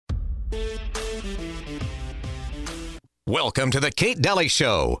Welcome to the Kate Dalley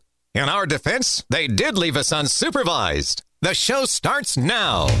Show. In our defense, they did leave us unsupervised. The show starts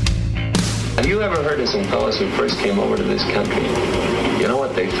now. Have you ever heard of some fellas who first came over to this country? You know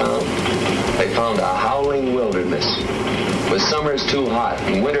what they found? They found a howling wilderness with summers too hot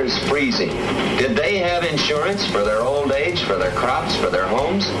and winters freezing. Did they have insurance for their old age, for their crops, for their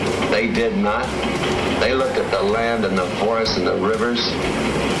homes? They did not. They looked at the land and the forests and the rivers.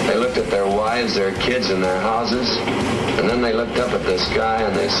 They looked at their wives, their kids, and their houses. And then they looked up at the sky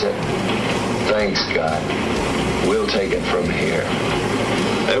and they said, "Thanks, God. We'll take it from here."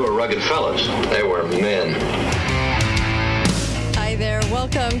 They were rugged fellas. They were men. Hi there.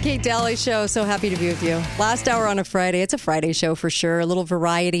 Welcome. Kate Dalley Show. So happy to be with you. Last hour on a Friday. It's a Friday show for sure. A little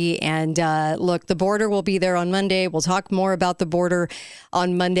variety. And look, the border will be there on Monday. We'll talk more about the border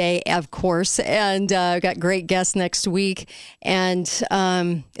on Monday, of course. And got great guests next week. And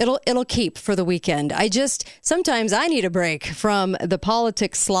it'll keep for the weekend. Sometimes I need a break from the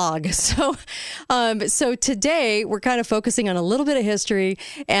politics slog. So today we're kind of focusing on a little bit of history.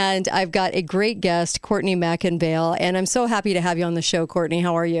 And I've got a great guest, Courtney McNVale. And I'm so happy to have you on the show, Courtney.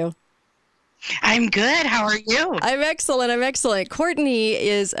 How are you? I'm good. How are you? I'm excellent. Courtney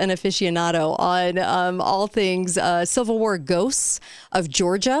is an aficionado on all things Civil War ghosts of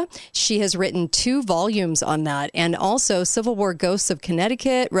Georgia. She has written 2 volumes on that, and also Civil War ghosts of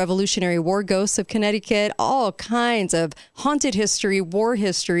Connecticut, Revolutionary War ghosts of Connecticut, all kinds of haunted history, war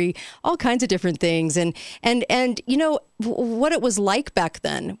history, all kinds of different things. And you know, what it was like back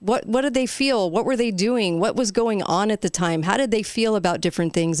then. What did they feel? What were they doing? What was going on at the time? How did they feel about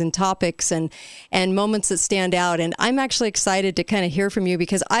different things and topics and moments that stand out? And I'm actually excited to kind of hear from you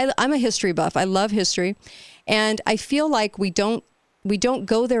because I'm a history buff. I love history. And I feel like we don't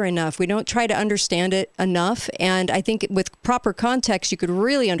go there enough. We don't try to understand it enough. And I think with proper context, you could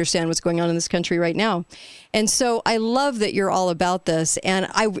really understand what's going on in this country right now. And so I love that you're all about this. And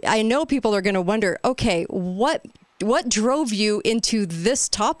I know people are going to wonder, okay, what drove you into this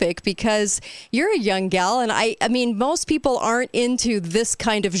topic? Because you're a young gal, and I mean, most people aren't into this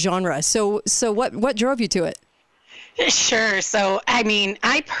kind of genre. So what drove you to it? Sure. So, I mean,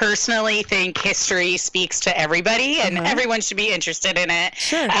 I personally think history speaks to everybody, and everyone should be interested in it.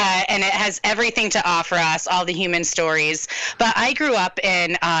 Sure. And it has everything to offer us, all the human stories. But I grew up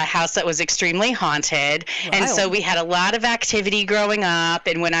in a house that was extremely haunted. Wow. And so we had a lot of activity growing up.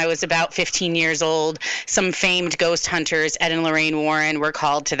 And when I was about 15 years old, some famed ghost hunters, Ed and Lorraine Warren, were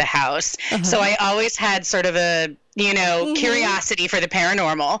called to the house. So I always had sort of a curiosity for the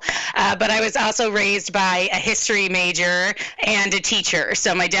paranormal. But I was also raised by a history major and a teacher.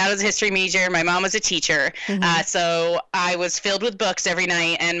 So my dad was a history major. My mom was a teacher. So I was filled with books every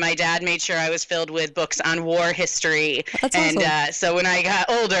night, and my dad made sure I was filled with books on war history. That's and awesome. So when I got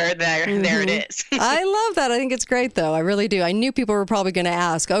older, there it is. I love that. I think it's great, though. I really do. I knew people were probably going to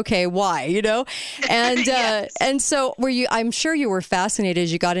ask, okay, why, And Yes. and so I'm sure you were fascinated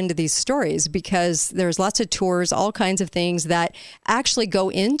as you got into these stories, because there's lots of tours, all kinds of things that actually go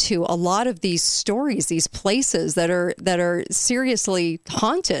into a lot of these stories, these places that are seriously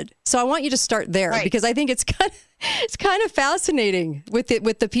haunted. So I want you to start there, because I think it's kind of fascinating with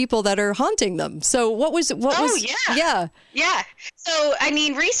the people that are haunting them. So Yeah. So, I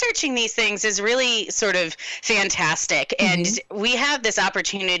mean, researching these things is really sort of fantastic. And we have this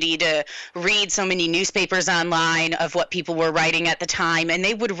opportunity to read so many newspapers online of what people were writing at the time. And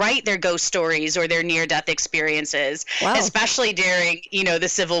they would write their ghost stories or their near-death experiences, especially during, the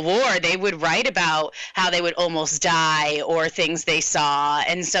Civil War. They would write about how they would almost die or things they saw.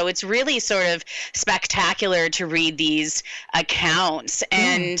 And so it's really sort of spectacular to read these accounts.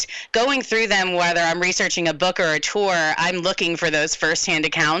 And going through them, whether I'm researching a book or a tour, I'm looking for those firsthand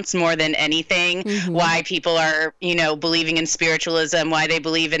accounts more than anything. Why people are, believing in spiritualism, why they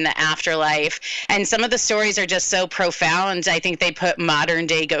believe in the afterlife. And some of the stories are just so profound. I think they put modern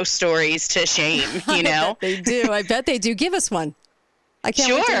day ghost stories to shame, I bet they do. Give us one. I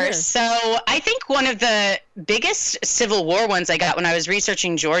can't wait to hear. So I think one of the biggest Civil War ones I got when I was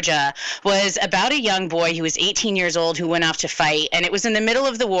researching Georgia was about a young boy who was 18 years old who went off to fight. And it was in the middle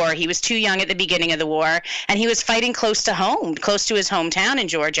of the war. He was too young at the beginning of the war. And he was fighting close to home, close to his hometown in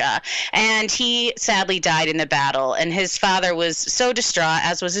Georgia. And he sadly died in the battle. And his father was so distraught,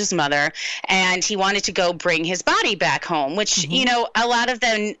 as was his mother. And he wanted to go bring his body back home, which, a lot of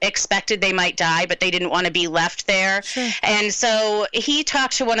them expected they might die, but they didn't want to be left there. Sure. And so he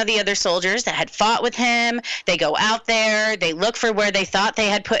talked to one of the other soldiers that had fought with him. They go out there, they look for where they thought they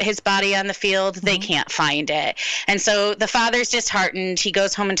had put his body on the field. They can't find it. And so the father's disheartened. He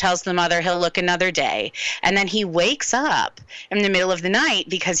goes home and tells the mother he'll look another day. And then he wakes up in the middle of the night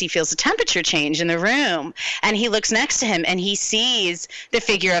because he feels a temperature change in the room. And he looks next to him and he sees the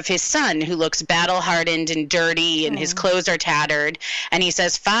figure of his son, who looks battle-hardened and dirty, and his clothes are tattered. And he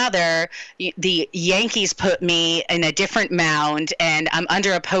says, "Father, the Yankees put me in a different mound, and I'm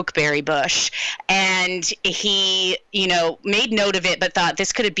under a pokeberry bush." And he, made note of it, but thought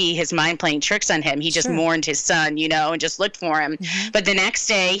this could be his mind playing tricks on him. He just mourned his son, and just looked for him. But the next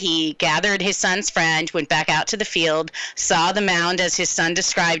day, he gathered his son's friend, went back out to the field, saw the mound as his son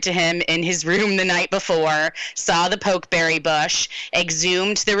described to him in his room the night before, saw the pokeberry bush,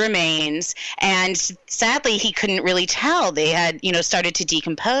 exhumed the remains, and sadly, he couldn't really tell. They had, started to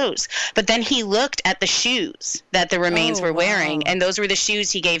decompose. But then he looked at the shoes that the remains were wearing, and those were the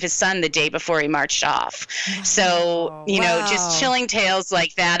shoes he gave his son the day before he marched off. So, just chilling tales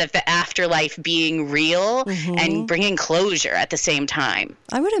like that of the afterlife being real and bringing closure at the same time.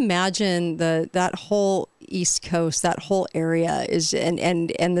 I would imagine that whole East Coast, that whole area is,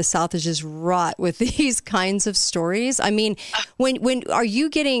 and the South is just wrought with these kinds of stories. I mean, when are you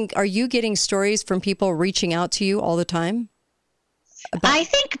getting stories from people reaching out to you all the time? I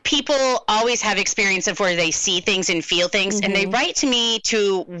think people always have experience of where they see things and feel things, and they write to me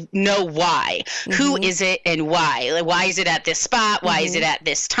to know why. Who is it and why? Like, why is it at this spot? Why is it at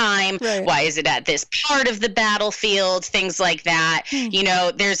this time? Right. Why is it at this part of the battlefield? Things like that.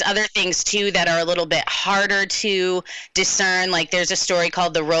 There's other things, too, that are a little bit harder to discern. Like, there's a story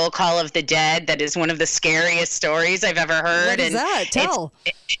called The Roll Call of the Dead that is one of the scariest stories I've ever heard. What is that? Tell.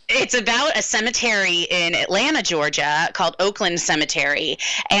 It's about a cemetery in Atlanta, Georgia, called Oakland Cemetery.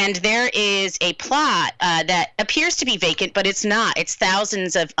 And there is a plot that appears to be vacant, but it's not. It's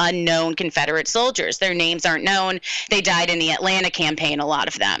thousands of unknown Confederate soldiers. Their names aren't known. They died in the Atlanta campaign, a lot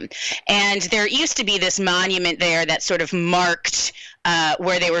of them. And there used to be this monument there that sort of marked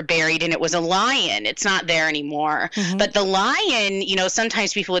where they were buried, and it was a lion. It's not there anymore. But the lion,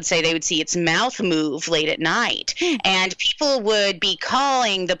 sometimes people would say they would see its mouth move late at night. And people would be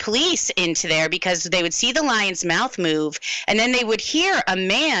calling the police into there because they would see the lion's mouth move, and then they would hear a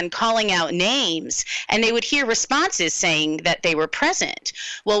man calling out names, and they would hear responses saying that they were present.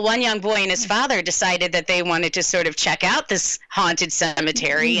 Well, one young boy and his father decided that they wanted to sort of check out this haunted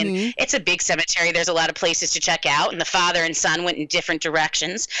cemetery, and it's a big cemetery. There's a lot of places to check out, and the father and son went in different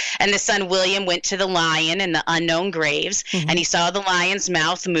directions, and the son William went to the lion and the unknown graves, and he saw the lion's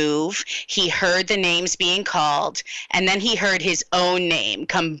mouth move. He heard the names being called, and then he heard his own name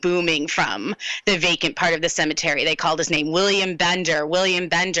come booming from the vacant part of the cemetery. They called his name William Bender,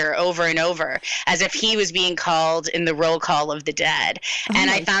 over and over, as if he was being called in the roll call of the dead. And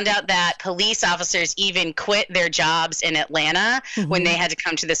I found out that police officers even quit their jobs in Atlanta when they had to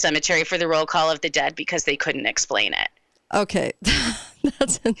come to the cemetery for the roll call of the dead because they couldn't explain it. Okay,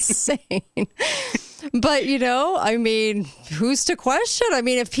 that's insane. But, who's to question? I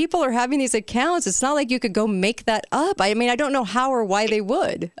mean, if people are having these accounts, it's not like you could go make that up. I mean, I don't know how or why they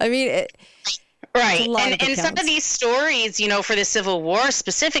would. I mean, right. And some of these stories, for the Civil War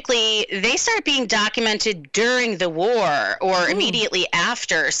specifically, they start being documented during the war or immediately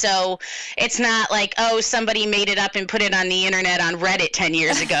after. So it's not like, somebody made it up and put it on the internet on Reddit 10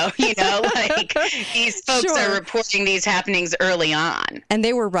 years ago. Like these folks are reporting these happenings early on. And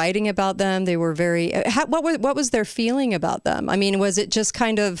they were writing about them. They were very, what was their feeling about them? I mean, was it just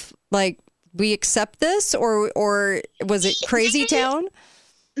kind of like, we accept this, or was it crazy town?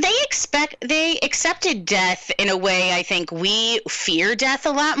 They accepted death in a way I think we fear death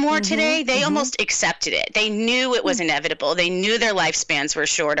a lot more today. They almost accepted it. They knew it was inevitable. They knew their lifespans were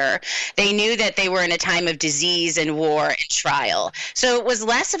shorter. They knew that they were in a time of disease and war and trial. So it was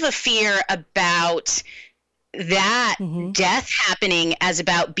less of a fear about that death happening as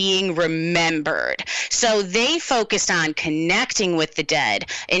about being remembered. So they focused on connecting with the dead,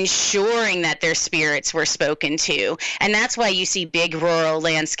 ensuring that their spirits were spoken to. And that's why you see big rural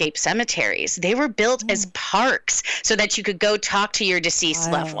landscape cemeteries. They were built as parks so that you could go talk to your deceased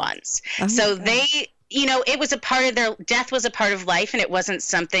loved ones. So they, it was a part of their death, was a part of life, and it wasn't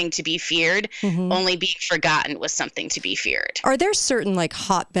something to be feared. Only being forgotten was something to be feared. Are there certain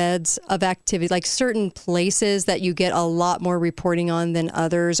hotbeds of activity, like certain places that you get a lot more reporting on than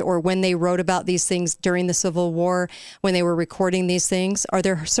others? Or when they wrote about these things during the Civil War, when they were recording these things, are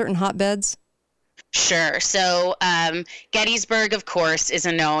there certain hotbeds? Sure. So Gettysburg, of course, is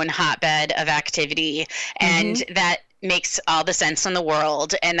a known hotbed of activity, and that makes all the sense in the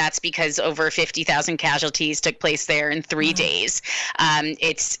world, and that's because over 50,000 casualties took place there in 3 days.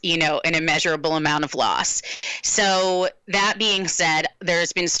 It's, an immeasurable amount of loss. So that being said,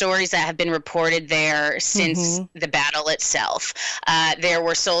 there's been stories that have been reported there since the battle itself. There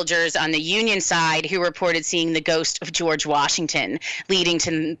were soldiers on the Union side who reported seeing the ghost of George Washington, leading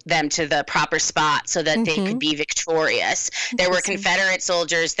them to the proper spot so that they could be victorious. There were Confederate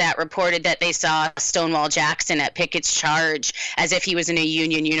soldiers that reported that they saw Stonewall Jackson at Pickett's charge as if he was in a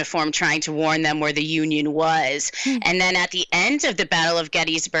Union uniform trying to warn them where the Union was. And then at the end of the Battle of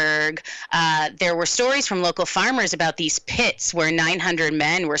Gettysburg, there were stories from local farmers about these pits where 900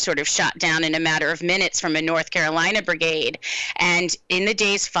 men were sort of shot down in a matter of minutes from a North Carolina brigade. And in the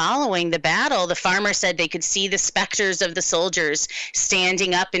days following the battle, the farmers said they could see the specters of the soldiers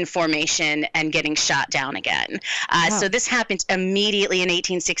standing up in formation and getting shot down again. So this happened immediately in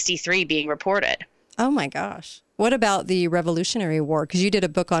 1863 being reported. Oh, my gosh. What about the Revolutionary War? Because you did a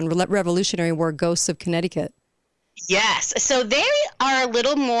book on Revolutionary War Ghosts of Connecticut. Yes. So they are a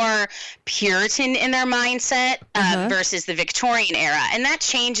little more Puritan in their mindset versus the Victorian era. And that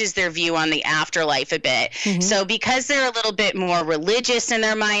changes their view on the afterlife a bit. So because they're a little bit more religious in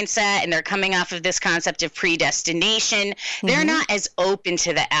their mindset and they're coming off of this concept of predestination, they're not as open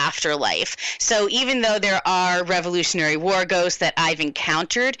to the afterlife. So even though there are Revolutionary War ghosts that I've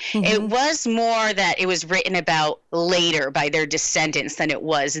encountered, it was more that it was written about later by their descendants than it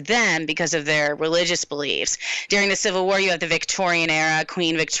was them because of their religious beliefs. During the Civil War, you have the Victorian era,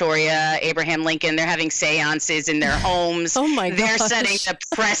 Queen Victoria, Abraham Lincoln. They're having seances in their homes. Oh my gosh. They're setting the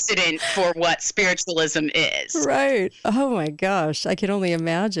precedent for what spiritualism is. Right. Oh my gosh. I can only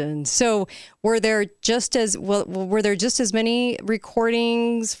imagine. So were there just as many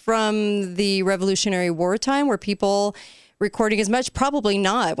recordings from the Revolutionary War time? Were people recording as much? Probably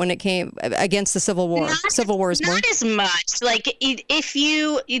not when it came against the Civil War. Civil War is more. Not as much. Like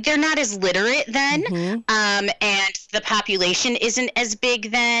they're not as literate then, and the population isn't as big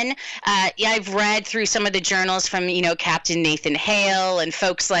then. I've read through some of the journals from Captain Nathan Hale and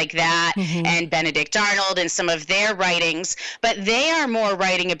folks like that, and Benedict Arnold and some of their writings, but they are more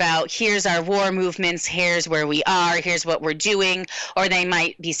writing about here's our war movements, here's where we are, here's what we're doing, or they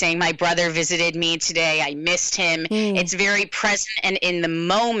might be saying my brother visited me today, I missed him. It's very present and in the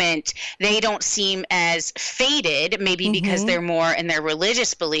moment. They don't seem as faded, maybe because they're more in their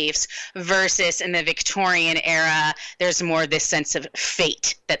religious beliefs, versus in the Victorian era, there's more this sense of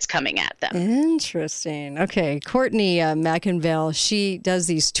fate that's coming at them. Interesting. Okay. Courtney McNVale, she does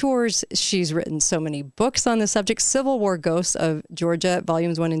these tours. She's written so many books on the subject. Civil War Ghosts of Georgia,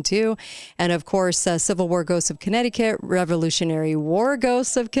 volumes 1 and 2. And of course, Civil War Ghosts of Connecticut, Revolutionary War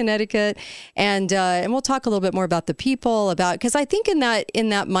Ghosts of Connecticut. And we'll talk a little bit more about the people, because I think in that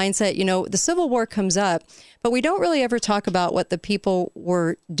mindset, the Civil War comes up, but we don't really ever talk about what the people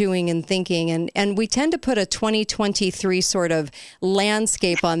were doing and thinking. And we tend to put a 2023 sort of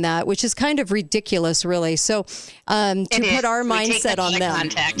landscape on that, which is kind of ridiculous, really. So to put our mindset on them.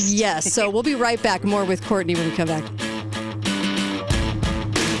 Context. Yes. So we'll be right back. More with Courtney when we come back.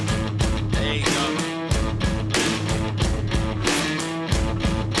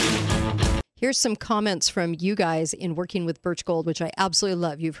 Here's some comments from you guys in working with Birch Gold, which I absolutely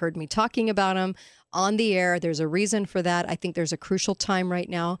love. You've heard me talking about them on the air. There's a reason for that. I think there's a crucial time right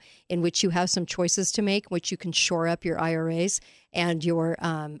now in which you have some choices to make, which you can shore up your IRAs and your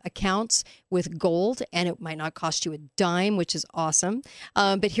accounts with gold, and it might not cost you a dime, which is awesome.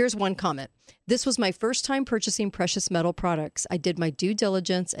 But here's one comment. This was my first time purchasing precious metal products. I did my due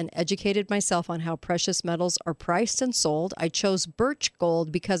diligence and educated myself on how precious metals are priced and sold. I chose Birch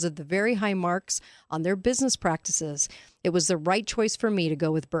Gold because of the very high marks on their business practices. It was the right choice for me to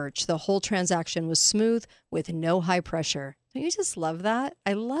go with Birch. The whole transaction was smooth with no high pressure. Don't you just love that?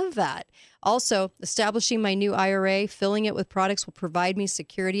 I love that. Also, establishing my new IRA, filling it with products will provide me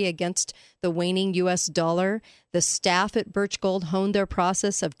security against the waning U.S. dollar. The staff at Birch Gold honed their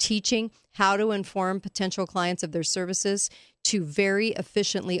process of teaching how to inform potential clients of their services to very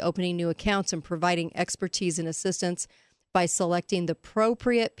efficiently opening new accounts and providing expertise and assistance by selecting the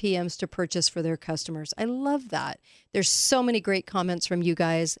appropriate PMs to purchase for their customers. I love that. There's so many great comments from you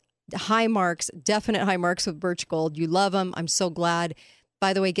guys. High marks, definite high marks with Birch Gold. You love them. I'm so glad.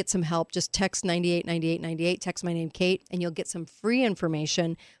 By the way, get some help. Just text 989898. Text my name, Kate, and you'll get some free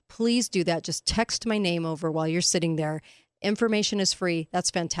information. Please do that. Just text my name over while you're sitting there. Information is free. That's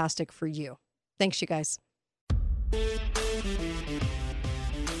fantastic for you. Thanks, you guys.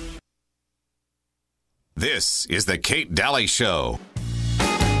 This is the Kate Dalley Show.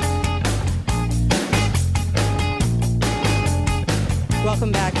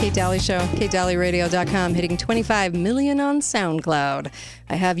 Welcome back, Kate Dalley Show, katedalleyradio.com, hitting 25 million on SoundCloud.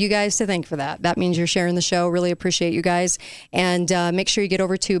 I have you guys to thank for that. That means you're sharing the show. Really appreciate you guys. And make sure you get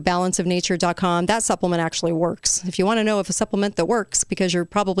over to balanceofnature.com. That supplement actually works. If you want to know if a supplement that works, because you're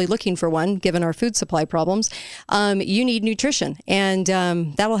probably looking for one, given our food supply problems, you need nutrition. And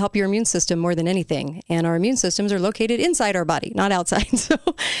that'll help your immune system more than anything. And our immune systems are located inside our body, not outside.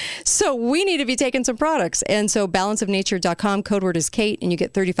 So we need to be taking some products. And so balanceofnature.com, code word is Kate, and you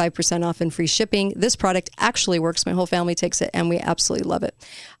get 35% off and free shipping. This product actually works. My whole family takes it, and we absolutely love it.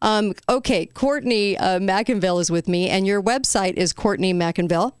 Okay, Courtney McNVale is with me, and your website is Courtney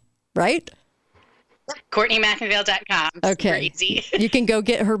McNVale, right? CourtneyMcNVale.com. Okay. Easy. You can go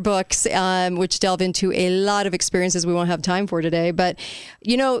get her books, which delve into a lot of experiences we won't have time for today. But,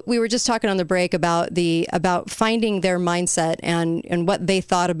 you know, we were just talking on the break about finding their mindset and what they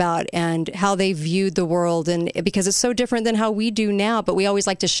thought about and how they viewed the world. And because it's so different than how we do now, but we always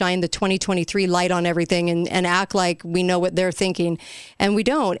like to shine the 2023 light on everything and act like we know what they're thinking. And we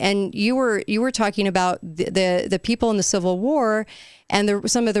don't. And you were talking about the people in the Civil War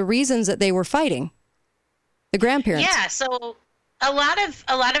and some of the reasons that they were fighting. The grandparents. Yeah, so a lot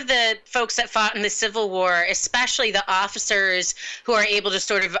of the folks that fought in the Civil War, especially the officers who are able to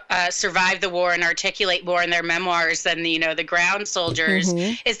sort of survive the war and articulate more in their memoirs than the ground soldiers,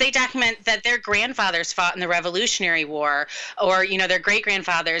 is they document that their grandfathers fought in the Revolutionary War, or their great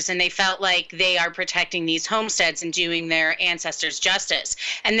grandfathers, and they felt like they are protecting these homesteads and doing their ancestors justice.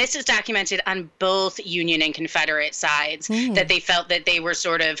 And this is documented on both Union and Confederate sides, that they felt that they were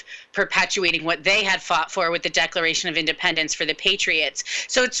sort of perpetuating what they had fought for with the Declaration of Independence for the Patriots.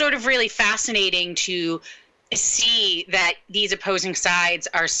 So it's sort of really fascinating to see that these opposing sides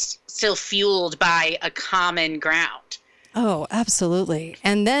are still fueled by a common ground. Oh, absolutely.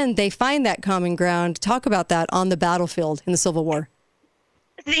 And then they find that common ground. Talk about that on the battlefield in the Civil War.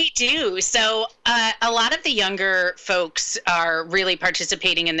 They do. So a lot of the younger folks are really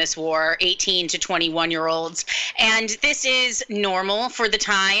participating in this war, 18 to 21-year-olds. And this is normal for the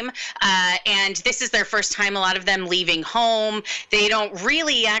time. And this is their first time, a lot of them leaving home. They don't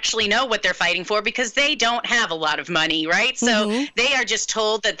really actually know what they're fighting for because they don't have a lot of money, right? So they are just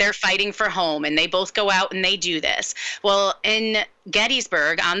told that they're fighting for home, and they both go out and they do this. Well, in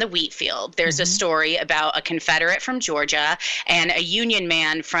Gettysburg on the wheat field, there's a story about a Confederate from Georgia and a Union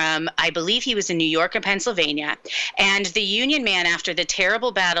man from, I believe he was in New York or Pennsylvania. And the Union man, after the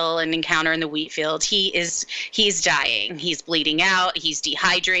terrible battle and encounter in the wheat field, he's dying. He's bleeding out. He's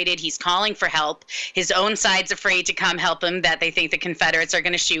dehydrated. He's calling for help. His own side's afraid to come help him, that they think the Confederates are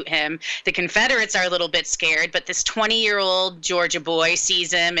going to shoot him. The Confederates are a little bit scared, but this 20-year-old Georgia boy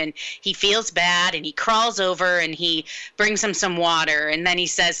sees him and he feels bad, and he crawls over and he brings him some water. And then he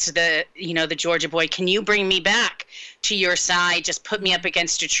says to the Georgia boy, "Can you bring me back to your side? Just put me up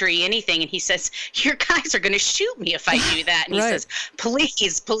against a tree, anything." And he says, "Your guys are going to shoot me if I do that." And he says,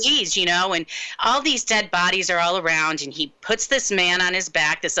 please, and all these dead bodies are all around. And he puts this man on his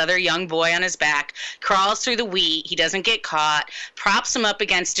back, this other young boy on his back, crawls through the wheat. He doesn't get caught, props him up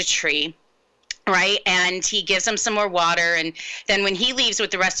against a tree. Right. And he gives him some more water. And then when he leaves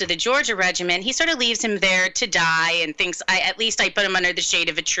with the rest of the Georgia regiment, he sort of leaves him there to die and thinks, at least I put him under the shade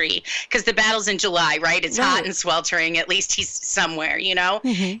of a tree, because the battle's in July, right? It's hot and sweltering. At least he's somewhere,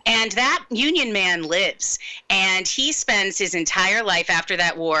 And that Union man lives, and he spends his entire life after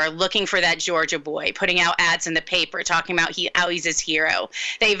that war looking for that Georgia boy, putting out ads in the paper, talking about how he's his hero.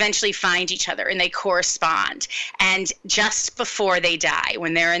 They eventually find each other and they correspond. And just before they die,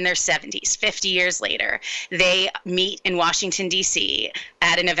 when they're in their 70s, 50 years later, they meet in Washington, D.C.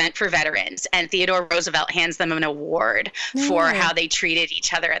 at an event for veterans, and Theodore Roosevelt hands them an award for how they treated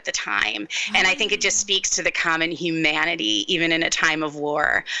each other at the time. And I think it just speaks to the common humanity, even in a time of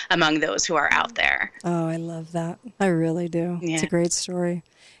war, among those who are out there. Oh, I love that. I really do. Yeah. It's a great story.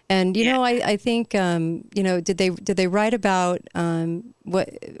 And, I think, did they write about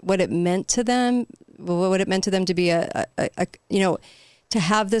what it meant to them, what it meant to them to be to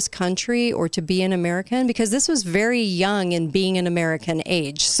have this country or to be an American, because this was very young in being an American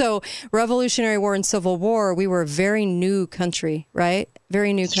age. So Revolutionary War and Civil War, we were a very new country, right?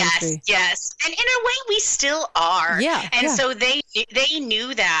 Very new country. Yes. And in a way, we still are. Yeah. And so they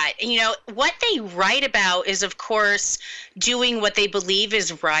knew that. What they write about is, of course, doing what they believe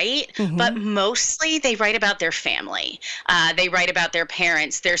is right, but mostly they write about their family. They write about their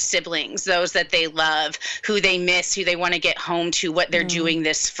parents, their siblings, those that they love, who they miss, who they want to get home to, what they're doing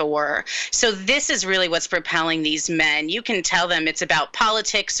this for. So this is really what's propelling these men. You can tell them it's about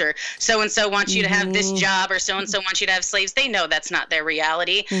politics, or so-and-so wants you to have this job, or so-and-so wants you to have slaves. They know that's not their reality.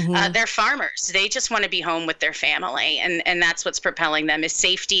 They're farmers. They just want to be home with their family, and that's what's propelling them is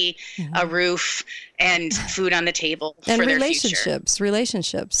safety, a roof, and food on the table and for their future.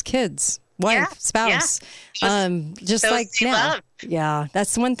 Relationships, kids, wife, spouse, just like now. Love. Yeah,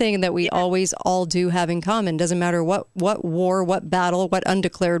 that's one thing that we always all do have in common. Doesn't matter what war, what battle, what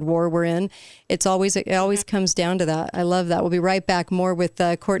undeclared war we're in. It always comes down to that. I love that. We'll be right back more with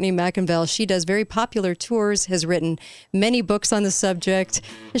Courtney McNVale. She does very popular tours, has written many books on the subject.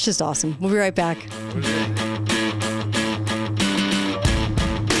 It's just awesome. We'll be right back.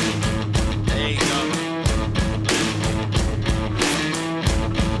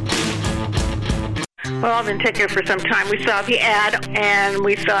 Well, I've been taking it for some time. We saw the ad, and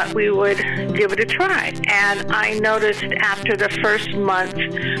we thought we would give it a try. And I noticed after the first month,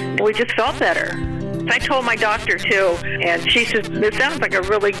 we just felt better. I told my doctor, too, and she said, this sounds like a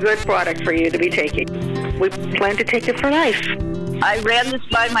really good product for you to be taking. We plan to take it for life. I ran this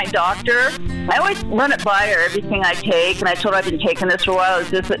by my doctor. I always run it by her, everything I take, and I told her I've been taking this for a while. Is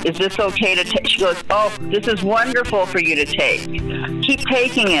this okay to take? She goes, oh, this is wonderful for you to take. Keep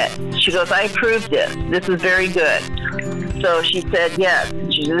taking it. She goes, I approve this. This is very good. So she said, yes.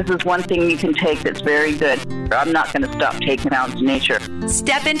 She said, this is one thing you can take that's very good. I'm not going to stop taking out into nature.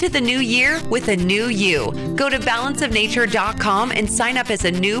 Step into the new year with a new you. Go to balanceofnature.com and sign up as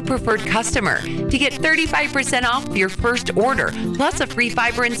a new preferred customer to get 35% off your first order, plus a free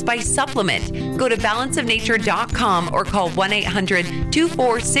fiber and spice supplement. Go to balanceofnature.com or call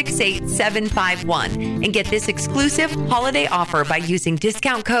 1-800-246-8751 and get this exclusive holiday offer by using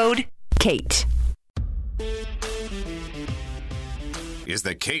discount code KATE. Is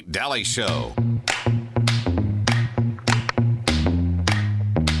the Kate Dalley Show.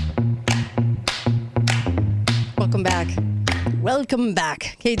 Welcome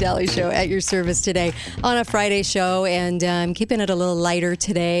back. Kate Dalley Show at your service today on a Friday show, and I'm keeping it a little lighter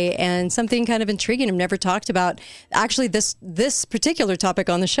today and something kind of intriguing I've never talked about, actually this particular topic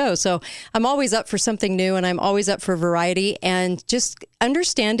on the show. So I'm always up for something new, and I'm always up for variety, and just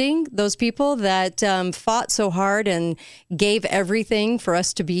understanding those people that fought so hard and gave everything for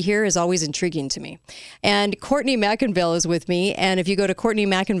us to be here is always intriguing to me. And Courtney McNVale is with me, and if you go to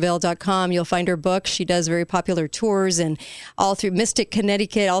CourtneyMcNVale.com, you'll find her book. She does very popular tours and all through Mystic,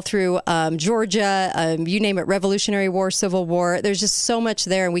 Connecticut, all through Georgia, you name it, Revolutionary War, Civil War. There's just so much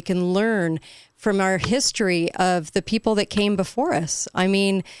there, and we can learn from our history of the people that came before us. I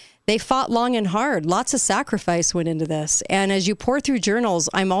mean, they fought long and hard. Lots of sacrifice went into this. And as you pour through journals,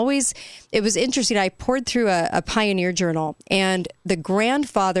 it was interesting. I poured through a pioneer journal, and the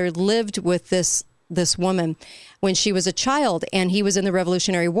grandfather lived with this woman when she was a child, and he was in the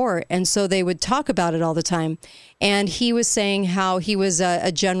Revolutionary War. And so they would talk about it all the time. And he was saying how he was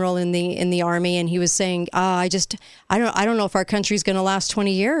a general in the army, and he was saying, I don't know if our country's going to last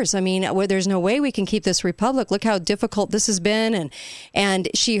 20 years. I mean, there's no way we can keep this republic. Look how difficult this has been. And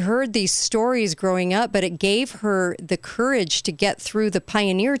she heard these stories growing up, but it gave her the courage to get through the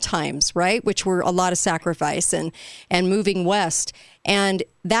pioneer times, right? Which were a lot of sacrifice and moving west. And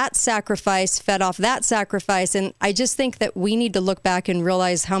that sacrifice fed off that sacrifice. And I just think that we need to look back and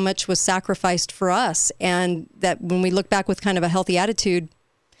realize how much was sacrificed for us. And that when we look back with kind of a healthy attitude,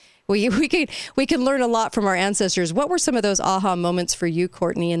 we can learn a lot from our ancestors. What were some of those aha moments for you,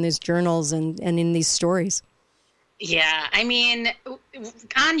 Courtney, in these journals and in these stories? Yeah, I mean,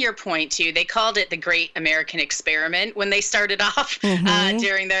 on your point, too, they called it the Great American Experiment when they started off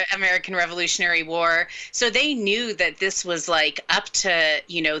during the American Revolutionary War. So they knew that this was like up to,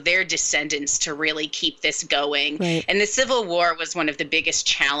 their descendants to really keep this going. Right. And the Civil War was one of the biggest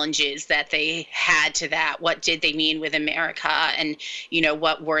challenges that they had to that. What did they mean with America? And,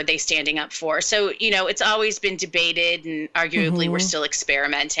 what were they standing up for? So, it's always been debated, and arguably we're still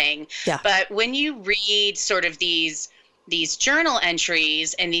experimenting. Yeah. But when you read sort of these journal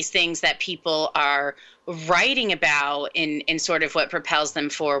entries and these things that people are writing about in sort of what propels them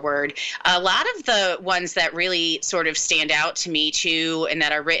forward, a lot of the ones that really sort of stand out to me too, and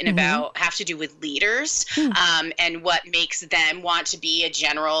that are written about, have to do with leaders and what makes them want to be a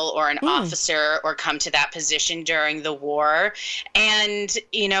general or an officer or come to that position during the war. And,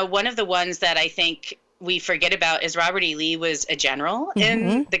 one of the ones that I think we forget about is Robert E. Lee was a general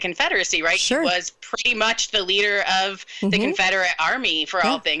in the Confederacy, right? Sure. He was pretty much the leader of the Confederate Army, for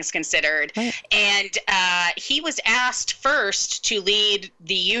all things considered. Right. And he was asked first to lead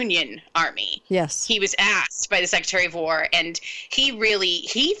the Union Army. Yes. He was asked by the Secretary of War, and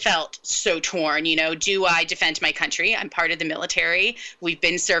he felt so torn. Do I defend my country? I'm part of the military. We've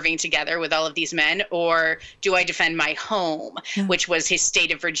been serving together with all of these men. Or do I defend my home, which was his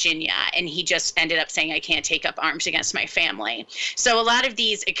state of Virginia? And he just ended up saying, saying I can't take up arms against my family. So a lot of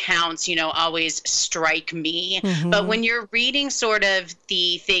these accounts, always strike me. But when you're reading sort of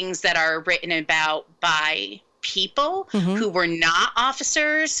the things that are written about by people who were not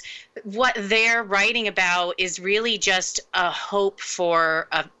officers, what they're writing about is really just a hope for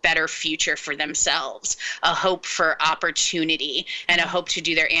a better future for themselves, a hope for opportunity, and a hope to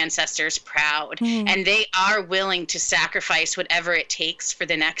do their ancestors proud. And they are willing to sacrifice whatever it takes for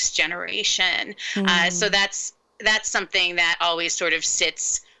the next generation. So that's something that always sort of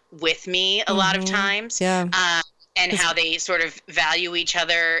sits with me a lot of times. And how they sort of value each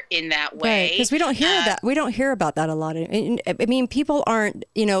other in that way. Because we don't hear that. We don't hear about that a lot. I mean, people aren't,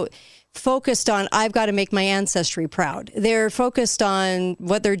 focused on, I've got to make my ancestry proud. They're focused on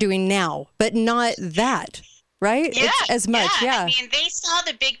what they're doing now, but not that, right? Yeah. It's as much, I mean, they saw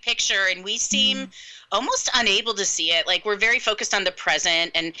the big picture and we seem almost unable to see it. Like, we're very focused on the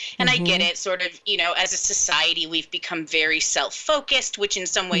present, and I get it, sort of, as a society, we've become very self-focused, which in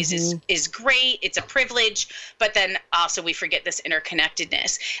some ways is great. It's a privilege, but then also we forget this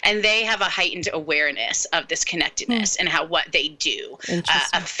interconnectedness, and they have a heightened awareness of this connectedness and how what they do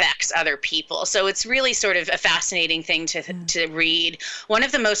affects other people. So it's really sort of a fascinating thing to read. One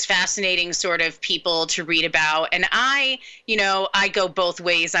of the most fascinating sort of people to read about, and I go both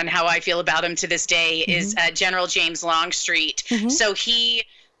ways on how I feel about him to this day, is General James Longstreet. So he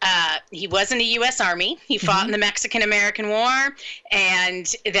was in the U.S. Army. He fought in the Mexican-American War.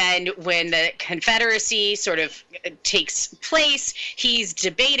 And then when the Confederacy sort of takes place, he's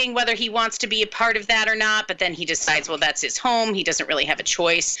debating whether he wants to be a part of that or not. But then he decides, well, that's his home. He doesn't really have a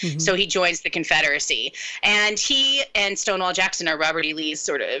choice. So he joins the Confederacy. And he and Stonewall Jackson are Robert E. Lee's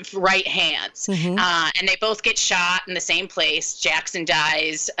sort of right hands. And they both get shot in the same place. Jackson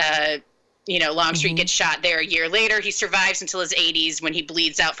dies. Longstreet gets shot there a year later. He survives until his 80s when he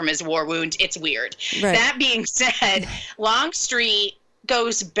bleeds out from his war wound. It's weird. Right. That being said, Longstreet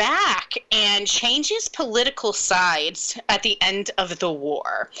goes back and changes political sides at the end of the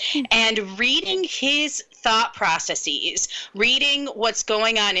war. And reading his thought processes, reading what's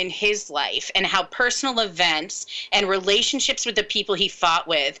going on in his life and how personal events and relationships with the people he fought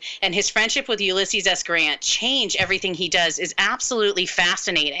with and his friendship with Ulysses S. Grant change everything he does is absolutely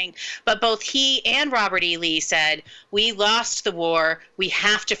fascinating. But both he and Robert E. Lee said, we lost the war. We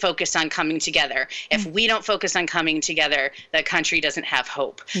have to focus on coming together. If we don't focus on coming together, the country doesn't have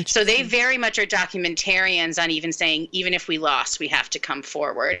hope. So they very much are documentarians on even saying, even if we lost, we have to come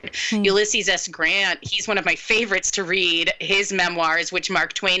forward. Ulysses S. Grant, he's one of my favorites to read, his memoirs, which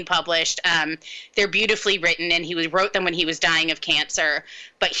Mark Twain published. They're beautifully written, and he wrote them when he was dying of cancer.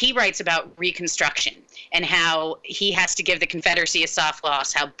 But he writes about Reconstruction and how he has to give the Confederacy a soft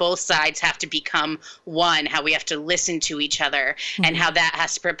loss, how both sides have to become one, how we have to listen to each other, and how that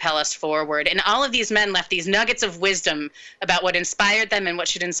has to propel us forward. And all of these men left these nuggets of wisdom about what inspired them and what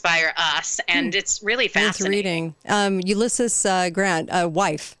should inspire us. And it's really fascinating. Worth reading. Ulysses Grant, the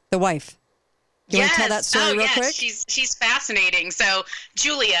wife. You want to tell that story real quick? She's fascinating. So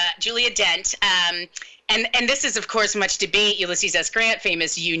Julia Dent, and this is, of course, much debate. Ulysses S. Grant,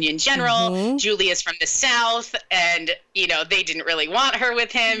 famous Union general. Julia's from the South, and, they didn't really want her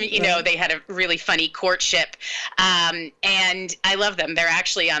with him. They had a really funny courtship. And I love them. They're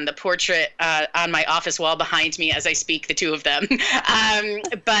actually on the portrait on my office wall behind me as I speak, the two of them.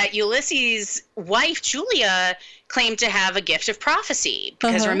 But Ulysses' wife, Julia, claimed to have a gift of prophecy.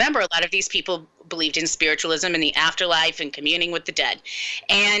 Because remember, a lot of these people believed in spiritualism and the afterlife and communing with the dead.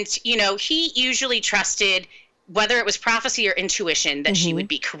 And, he usually trusted, whether it was prophecy or intuition, that she would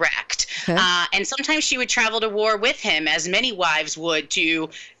be correct. And sometimes she would travel to war with him, as many wives would, to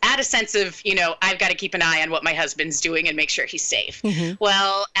add a sense of, I've got to keep an eye on what my husband's doing and make sure he's safe.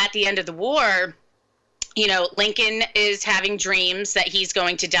 Well, at the end of the war, Lincoln is having dreams that he's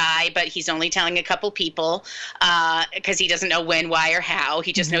going to die, but he's only telling a couple people because he doesn't know when, why, or how.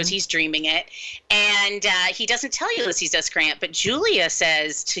 He just knows he's dreaming it. And he doesn't tell Ulysses S. Grant, but Julia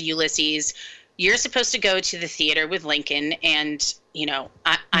says to Ulysses, you're supposed to go to the theater with Lincoln, and,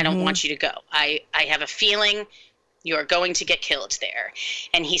 I don't want you to go. I have a feeling you're going to get killed there.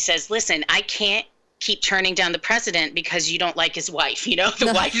 And he says, listen, I can't keep turning down the president because you don't like his wife.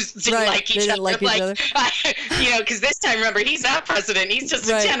 The wives didn't like each other. Because this time, remember, he's not president. He's just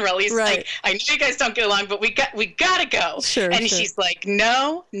a general. He's like, I know you guys don't get along, but we got to go. She's like,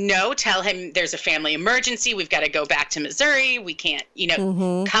 no, tell him there's a family emergency. We've got to go back to Missouri. We can't,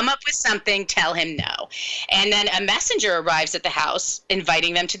 come up with something. Tell him no. And then a messenger arrives at the house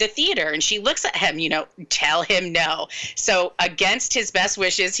inviting them to the theater. And she looks at him, tell him no. So against his best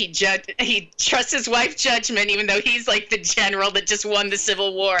wishes, he trusts his wife judgment, even though he's like the general that just won the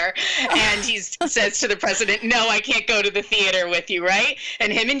Civil War. And he says to the president, no, I can't go to the theater with you, right?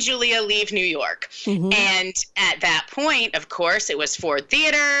 And him and Julia leave New York. Mm-hmm. And at that point, of course, it was Ford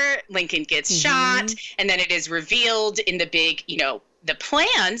Theater. Lincoln gets shot. And then it is revealed in the big, the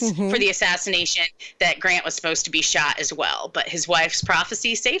plans for the assassination that Grant was supposed to be shot as well. But his wife's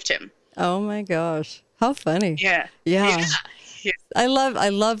prophecy saved him. Oh, my gosh. How funny. Yeah. I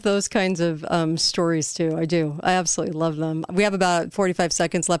love those kinds of stories too. I do. I absolutely love them. We have about 45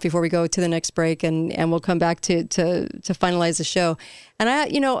 seconds left before we go to the next break, and we'll come back to finalize the show. And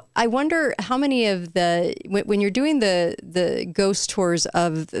I wonder how many of when you're doing the ghost tours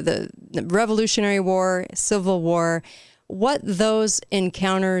of the Revolutionary War, Civil War, what those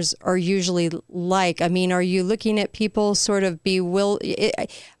encounters are usually like. I mean, are you looking at people sort of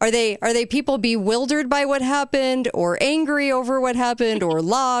are they people bewildered by what happened, or angry over what happened, or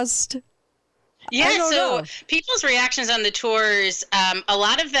lost? Yeah, so people's reactions on the tours, a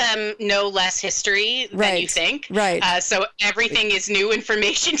lot of them know less history than you think. Right. So everything is new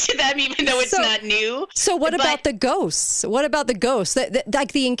information to them, even though it's not new. So what about the ghosts? What about the ghosts?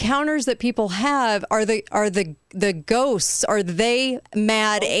 Like the encounters that people have, are the ghosts, are they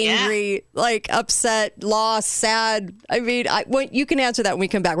mad, angry, like upset, lost, sad? I mean, you can answer that when we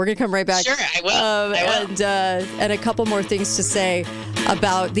come back. We're going to come right back. Sure, I will. And a couple more things to say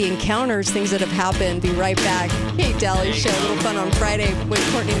about the encounters, things that have happened. Be right back. Kate Dalley Show, a little fun on Friday with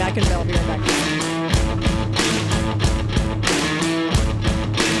Courtney McNVale. Be right back.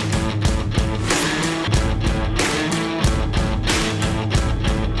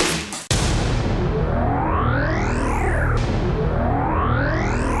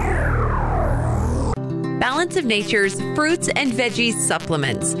 Balance of Nature's fruits and veggies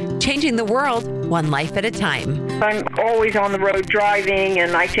supplements, changing the world one life at a time. I'm always on the road driving,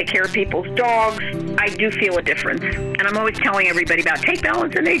 and I take care of people's dogs. I do feel a difference. And I'm always telling everybody about take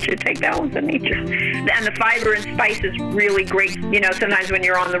Balance of Nature, take Balance of Nature. And the fiber and spice is really great. Sometimes when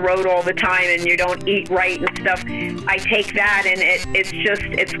you're on the road all the time and you don't eat right and stuff, I take that, and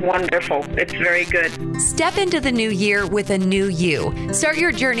it's wonderful. It's very good. Step into the new year with a new you. Start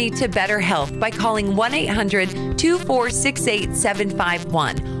your journey to better health by calling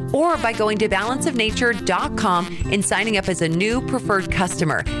 1-800-246-8751. or by going to balanceofnature.com and signing up as a new preferred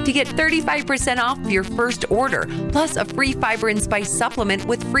customer to get 35% off your first order, plus a free fiber and spice supplement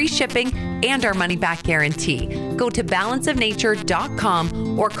with free shipping and our money-back guarantee. Go to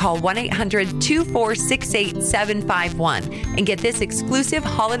balanceofnature.com or call 1-800-246-8751 and get this exclusive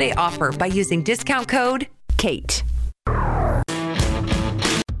holiday offer by using discount code KATE.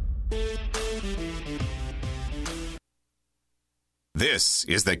 This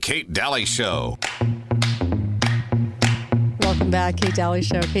is the Kate Dalley Show. Welcome back, Kate Dalley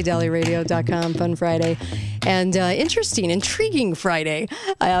Show, KateDalleyRadio.com, Fun Friday. And intriguing Friday,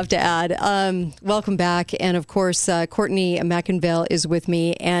 I have to add. Welcome back. And of course, Courtney McNVale is with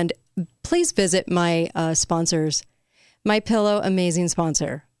me. And please visit my sponsors. My Pillow, amazing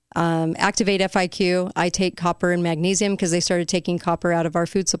sponsor. Activate FIQ. I take copper and magnesium because they started taking copper out of our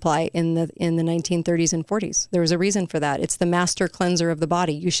food supply in the 1930s and 40s. There was a reason for that. It's the master cleanser of the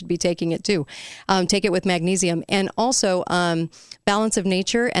body. You should be taking it too. Take it with magnesium. And also Balance of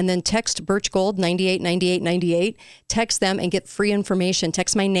Nature, and then text Birch Gold 989898. Text them and get free information.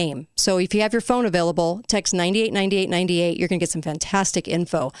 Text my name. So if you have your phone available, text 989898. You're going to get some fantastic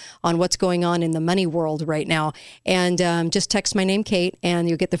info on what's going on in the money world right now. And just text my name, Kate, and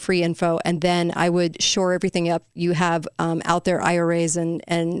you'll get the free info. And then I would shore everything up. You have out there IRAs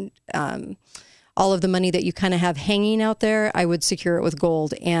and all of the money that you kind of have hanging out there, I would secure it with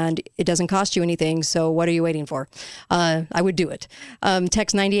gold, and it doesn't cost you anything. So what are you waiting for? I would do it.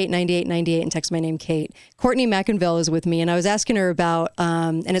 Text 989898 and text my name, Kate. Courtney McNVale is with me, and I was asking her about,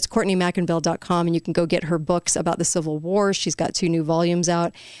 and it's CourtneyMcNVale.com, and you can go get her books about the Civil War. She's got 2 new volumes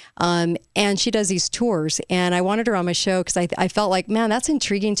out, and she does these tours, and I wanted her on my show because I felt like, man, that's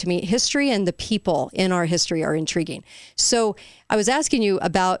intriguing to me. History and the people in our history are intriguing. So I was asking you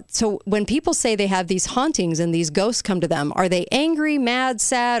about, so when people say they have these hauntings and these ghosts come to them, are they angry, mad,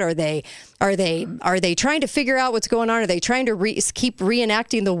 sad? Are they trying to figure out what's going on? Are they trying to keep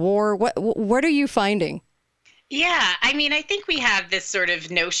reenacting the war? What are you finding? Yeah, I mean, I think we have this sort of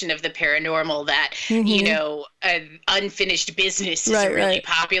notion of the paranormal that, unfinished business is a really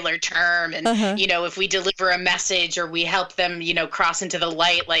popular term. And, if we deliver a message or we help them, cross into the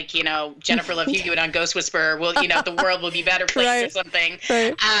light, like, Jennifer Love Hewitt on Ghost Whisperer, the world will be a better place or something.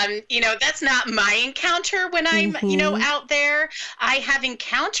 That's not my encounter when I'm, out there. I have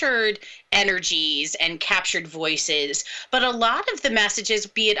encountered energies and captured voices, but a lot of the messages,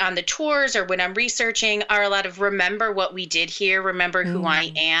 be it on the tours or when I'm researching, are a lot of remember what we did here, remember who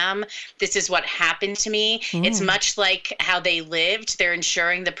I am, this is what happened to me. It's much like how they lived. They're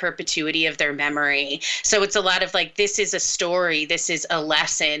ensuring the perpetuity of their memory. So it's a lot of like, this is a story, this is a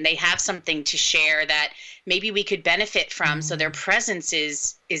lesson. They have something to share that maybe we could benefit from. So their presence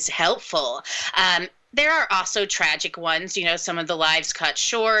is helpful. There are also tragic ones, some of the lives cut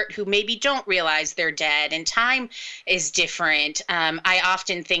short who maybe don't realize they're dead, and time is different. I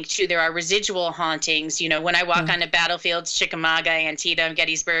often think, too, there are residual hauntings. When I walk on a battlefield, Chickamauga, Antietam,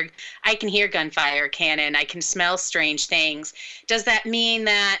 Gettysburg, I can hear gunfire, cannon. I can smell strange things. Does that mean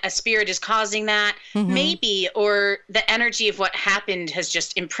that a spirit is causing that? Maybe, or the energy of what happened has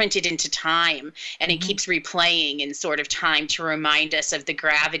just imprinted into time, and it keeps replaying in sort of time to remind us of the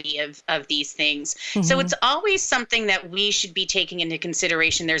gravity of these things. So it's always something that we should be taking into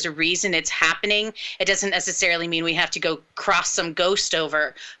consideration. There's a reason it's happening. It doesn't necessarily mean we have to go cross some ghost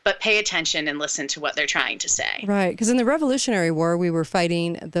over, but pay attention and listen to what they're trying to say. Right, because in the Revolutionary War, we were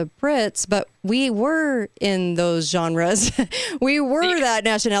fighting the Brits, but we were in those genres. We were that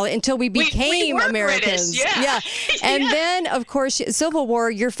nationality until we became we Americans. Yeah. And then, of course, Civil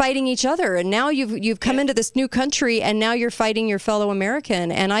War, you're fighting each other. And now you've come into this new country, and now you're fighting your fellow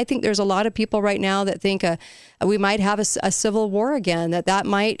American. And I think there's a lot of people right now that think we might have a civil war again, that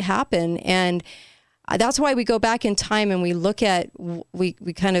might happen. And that's why we go back in time and we look at, we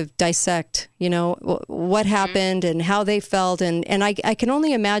kind of dissect, what happened and how they felt. And I can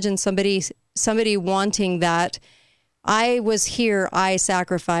only imagine somebody wanting that. I was here. I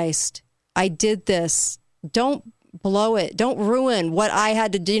sacrificed. I did this. Don't blow it. Don't ruin what I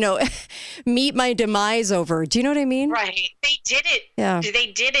had to, meet my demise over. Do you know what I mean? Right. They did it. Yeah.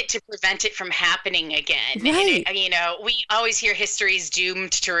 They did it to prevent it from happening again. Right. And we always hear history is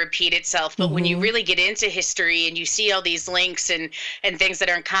doomed to repeat itself. But when you really get into history and you see all these links and things that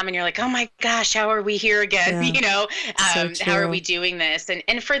are in common, you're like, oh my gosh, how are we here again? Yeah. How are we doing this?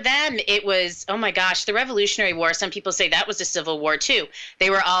 And for them, it was, oh my gosh, the Revolutionary War. Some people say that was a civil war too. They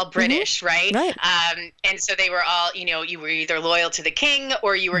were all British, right? And so they were all, you were either loyal to the king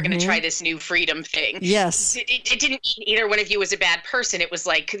or you were going to try this new freedom thing. Yes. It didn't mean either one of you was a bad person. It was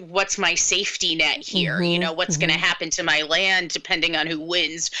like, what's my safety net here? What's going to happen to my land depending on who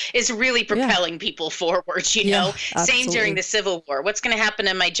wins is really propelling people forward, Same during the Civil War. What's going to happen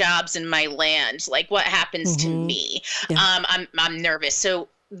to my jobs and my land? Like, what happens to me? I'm nervous. So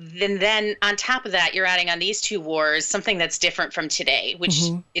then on top of that, you're adding on these two wars something that's different from today, which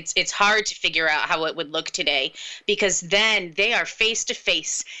it's hard to figure out how it would look today, because then they are face to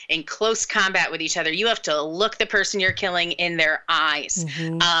face in close combat with each other. You have to look the person you're killing in their eyes,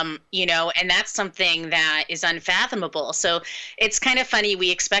 and that's something that is unfathomable. So it's kind of funny.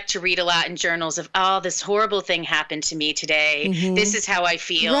 We expect to read a lot in journals of, oh, this horrible thing happened to me today. This is how I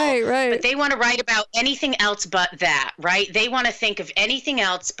feel. Right. But they want to write about anything else but that, right? They want to think of anything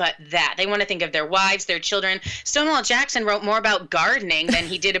else but that. They want to think of their wives, their children. Stonewall Jackson wrote more about gardening than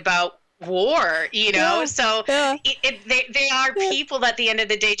he did about war, so they are people at the end of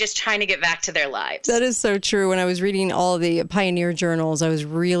the day just trying to get back to their lives. That is so true. When I was reading all of the pioneer journals, I was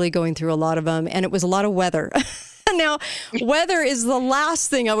really going through a lot of them, and it was a lot of weather. Now, weather is the last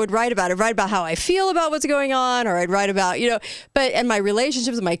thing I would write about. I'd write about how I feel about what's going on, or I'd write about, and my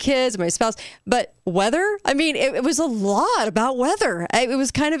relationships with my kids, my spouse. But weather, it was a lot about weather. It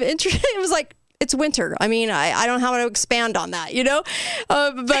was kind of interesting. It was like, it's winter. I don't know how to expand on that,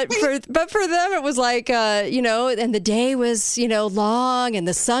 but for them, it was like, and the day was, long and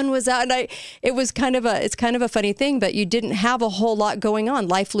the sun was out, and it's kind of a funny thing, but you didn't have a whole lot going on.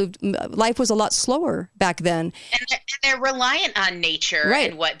 Life was a lot slower back then. And they're reliant on nature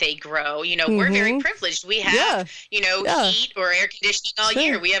and what they grow. We're very privileged. We have, heat or air conditioning all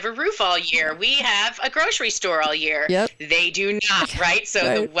year. We have a roof all year. We have a grocery store all year. Yep. They do not, right?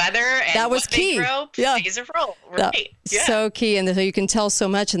 So the weather and that was key. Plays a role, right? So key, and so you can tell so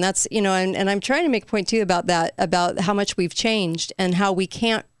much, and that's and I'm trying to make a point too about that, about how much we've changed and how we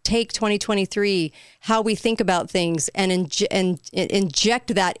can't take 2023, how we think about things, and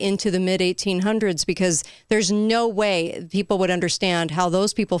inject that into the mid 1800s, because there's no way people would understand how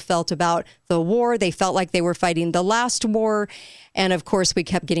those people felt about the war. They felt like they were fighting the last war, and of course we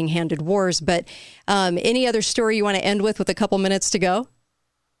kept getting handed wars. But any other story you want to end with a couple minutes to go?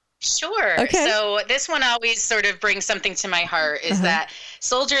 Sure. Okay. So this one always sort of brings something to my heart is that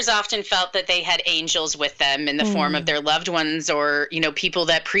soldiers often felt that they had angels with them in the form of their loved ones or, people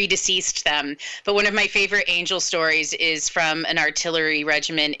that predeceased them. But one of my favorite angel stories is from an artillery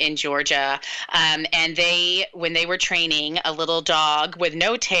regiment in Georgia. And when they were training, a little dog with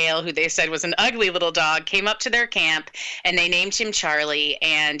no tail, who they said was an ugly little dog, came up to their camp and they named him Charlie.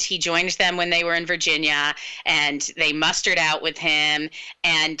 And he joined them when they were in Virginia and they mustered out with him.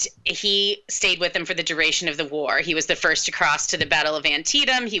 And he stayed with them for the duration of the war. He was the first to cross to the Battle of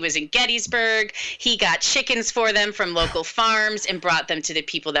Antietam. He was in Gettysburg. He got chickens for them from local farms and brought them to the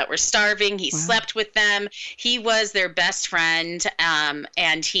people that were starving. He slept with them. He was their best friend,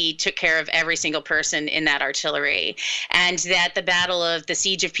 and he took care of every single person in that artillery. And at the Battle of the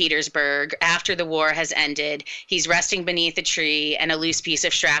Siege of Petersburg, after the war has ended, he's resting beneath a tree and a loose piece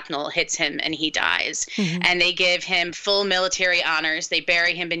of shrapnel hits him and he dies. And they give him full military honors. They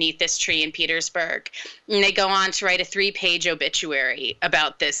bury him beneath this tree in Petersburg. And they go on to write a 3-page obituary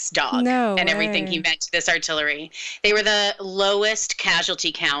about this dog and everything he meant to this artillery. They were the lowest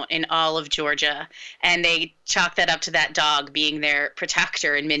casualty count in all of Georgia. And they chalk that up to that dog being their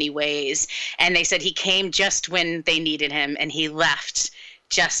protector in many ways. And they said he came just when they needed him and he left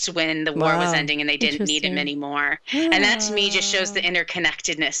just when the war was ending and they didn't need him anymore. And that to me just shows the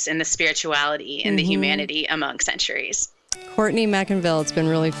interconnectedness and the spirituality and the humanity among centuries. Courtney McNVale, it's been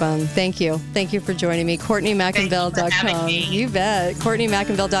really fun. Thank you. Thank you for joining me. CourtneyMcNVale.com. You bet.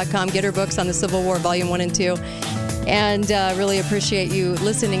 CourtneyMcNVale.com. Get her books on the Civil War, Volume 1 and 2. And really appreciate you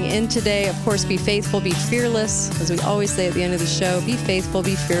listening in today. Of course, be faithful, be fearless. As we always say at the end of the show, be faithful,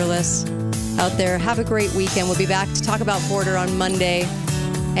 be fearless out there. Have a great weekend. We'll be back to talk about border on Monday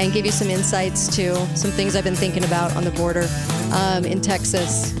and give you some insights to some things I've been thinking about on the border in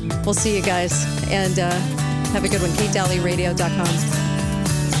Texas. We'll see you guys. And have a good one. KateDalleyRadio.com.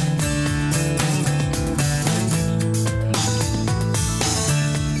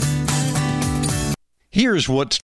 Here's what's